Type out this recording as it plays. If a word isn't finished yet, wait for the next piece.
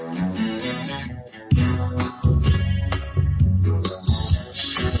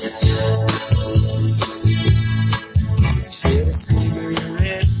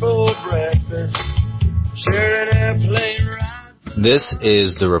This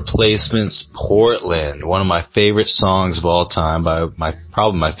is The Replacements, Portland, one of my favorite songs of all time by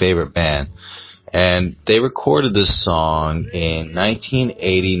probably my favorite band. And they recorded this song in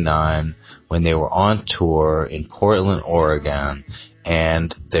 1989 when they were on tour in Portland, Oregon,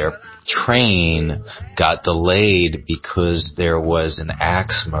 and their train got delayed because there was an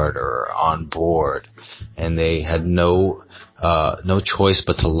axe murderer on board, and they had no choice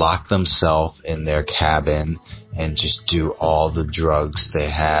but to lock themselves in their cabin and just do all the drugs they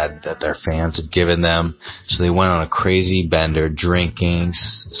had that their fans had given them. So they went on a crazy bender, drinking,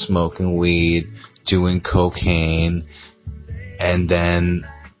 smoking weed, doing cocaine, and then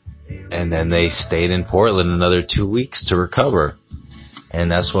they stayed in Portland another 2 weeks to recover.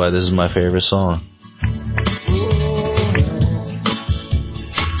 And that's why this is my favorite song.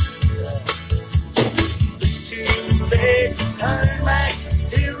 It's too late to turn back